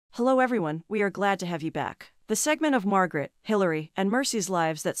Hello everyone, we are glad to have you back. The segment of Margaret, Hillary, and Mercy's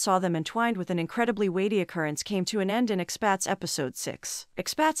lives that saw them entwined with an incredibly weighty occurrence came to an end in Expats Episode 6.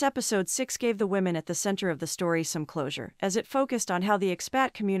 Expats Episode 6 gave the women at the center of the story some closure, as it focused on how the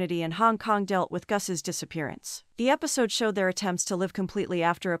expat community in Hong Kong dealt with Gus's disappearance. The episode showed their attempts to live completely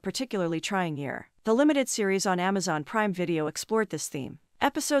after a particularly trying year. The limited series on Amazon Prime Video explored this theme.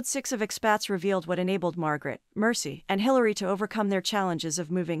 Episode 6 of Expats revealed what enabled Margaret, Mercy, and Hillary to overcome their challenges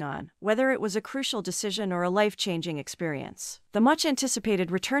of moving on, whether it was a crucial decision or a life-changing experience. The much-anticipated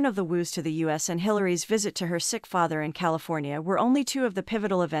return of the Wus to the US and Hillary's visit to her sick father in California were only two of the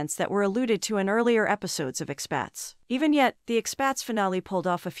pivotal events that were alluded to in earlier episodes of Expats. Even yet, the Expats finale pulled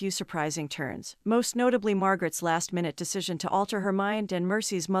off a few surprising turns, most notably Margaret's last-minute decision to alter her mind and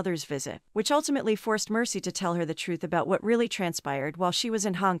Mercy's mother's visit, which ultimately forced Mercy to tell her the truth about what really transpired while she was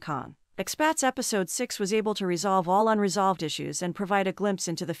in Hong Kong. Expats Episode 6 was able to resolve all unresolved issues and provide a glimpse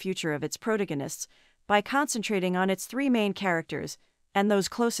into the future of its protagonists by concentrating on its three main characters and those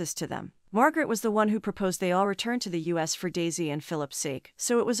closest to them. Margaret was the one who proposed they all return to the US for Daisy and Philip's sake,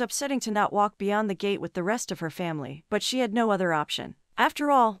 so it was upsetting to not walk beyond the gate with the rest of her family, but she had no other option. After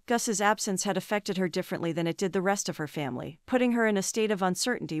all, Gus's absence had affected her differently than it did the rest of her family, putting her in a state of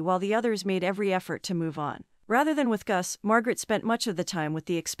uncertainty while the others made every effort to move on. Rather than with Gus, Margaret spent much of the time with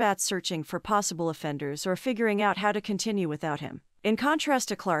the expats searching for possible offenders or figuring out how to continue without him. In contrast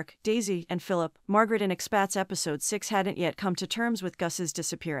to Clark, Daisy, and Philip, Margaret in Expats Episode 6 hadn't yet come to terms with Gus's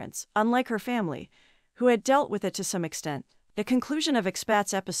disappearance, unlike her family, who had dealt with it to some extent. The conclusion of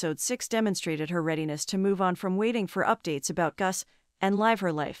Expats Episode 6 demonstrated her readiness to move on from waiting for updates about Gus and live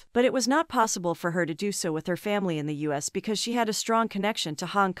her life, but it was not possible for her to do so with her family in the US because she had a strong connection to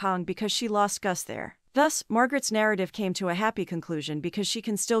Hong Kong because she lost Gus there. Thus, Margaret's narrative came to a happy conclusion because she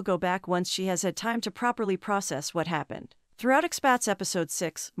can still go back once she has had time to properly process what happened. Throughout Expats Episode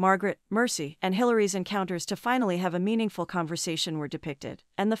 6, Margaret, Mercy, and Hillary's encounters to finally have a meaningful conversation were depicted,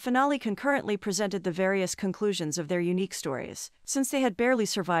 and the finale concurrently presented the various conclusions of their unique stories. Since they had barely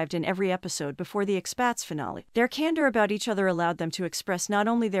survived in every episode before the Expats finale, their candor about each other allowed them to express not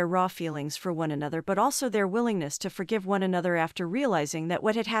only their raw feelings for one another but also their willingness to forgive one another after realizing that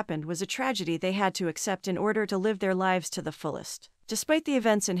what had happened was a tragedy they had to accept in order to live their lives to the fullest. Despite the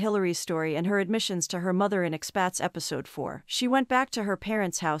events in Hillary's story and her admissions to her mother in Expats Episode 4, she went back to her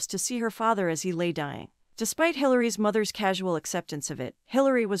parents' house to see her father as he lay dying. Despite Hillary's mother's casual acceptance of it,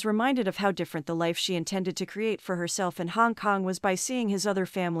 Hillary was reminded of how different the life she intended to create for herself in Hong Kong was by seeing his other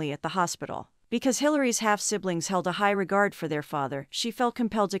family at the hospital. Because Hillary's half-siblings held a high regard for their father, she felt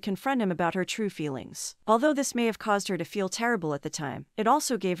compelled to confront him about her true feelings. Although this may have caused her to feel terrible at the time, it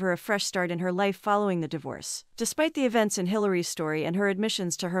also gave her a fresh start in her life following the divorce. Despite the events in Hillary's story and her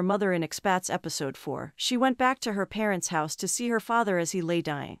admissions to her mother in Expats Episode 4, she went back to her parents' house to see her father as he lay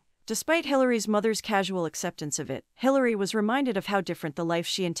dying. Despite Hillary's mother's casual acceptance of it, Hillary was reminded of how different the life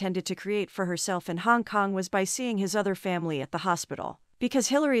she intended to create for herself in Hong Kong was by seeing his other family at the hospital. Because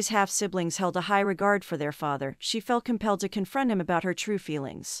Hillary's half-siblings held a high regard for their father, she felt compelled to confront him about her true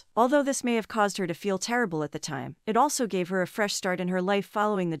feelings. Although this may have caused her to feel terrible at the time, it also gave her a fresh start in her life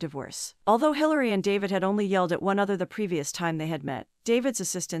following the divorce. Although Hillary and David had only yelled at one another the previous time they had met, David's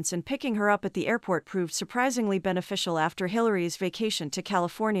assistance in picking her up at the airport proved surprisingly beneficial after Hillary's vacation to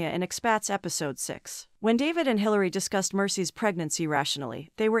California in Expats Episode 6. When David and Hillary discussed Mercy's pregnancy rationally,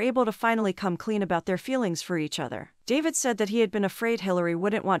 they were able to finally come clean about their feelings for each other. David said that he had been afraid Hillary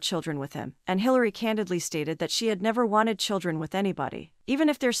wouldn't want children with him, and Hillary candidly stated that she had never wanted children with anybody. Even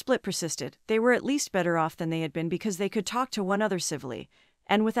if their split persisted, they were at least better off than they had been because they could talk to one another civilly,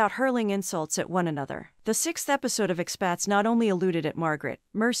 and without hurling insults at one another. The sixth episode of Expats not only alluded at Margaret,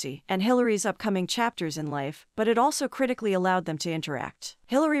 Mercy, and Hillary's upcoming chapters in life, but it also critically allowed them to interact.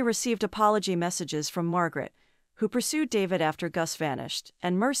 Hillary received apology messages from Margaret, who pursued David after Gus vanished,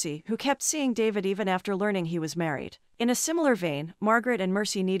 and Mercy, who kept seeing David even after learning he was married. In a similar vein, Margaret and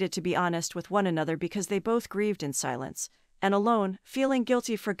Mercy needed to be honest with one another because they both grieved in silence, and alone, feeling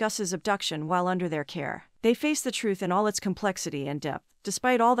guilty for Gus's abduction while under their care. They faced the truth in all its complexity and depth,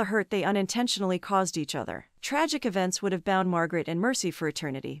 despite all the hurt they unintentionally caused each other. Tragic events would have bound Margaret and Mercy for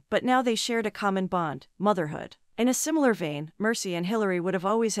eternity, but now they shared a common bond: motherhood. In a similar vein, Mercy and Hillary would have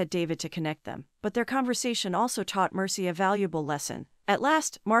always had David to connect them, but their conversation also taught Mercy a valuable lesson. At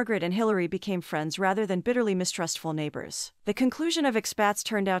last, Margaret and Hillary became friends rather than bitterly mistrustful neighbors. The conclusion of Expats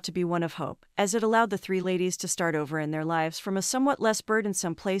turned out to be one of hope, as it allowed the three ladies to start over in their lives from a somewhat less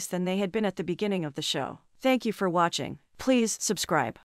burdensome place than they had been at the beginning of the show. Thank you for watching. Please subscribe.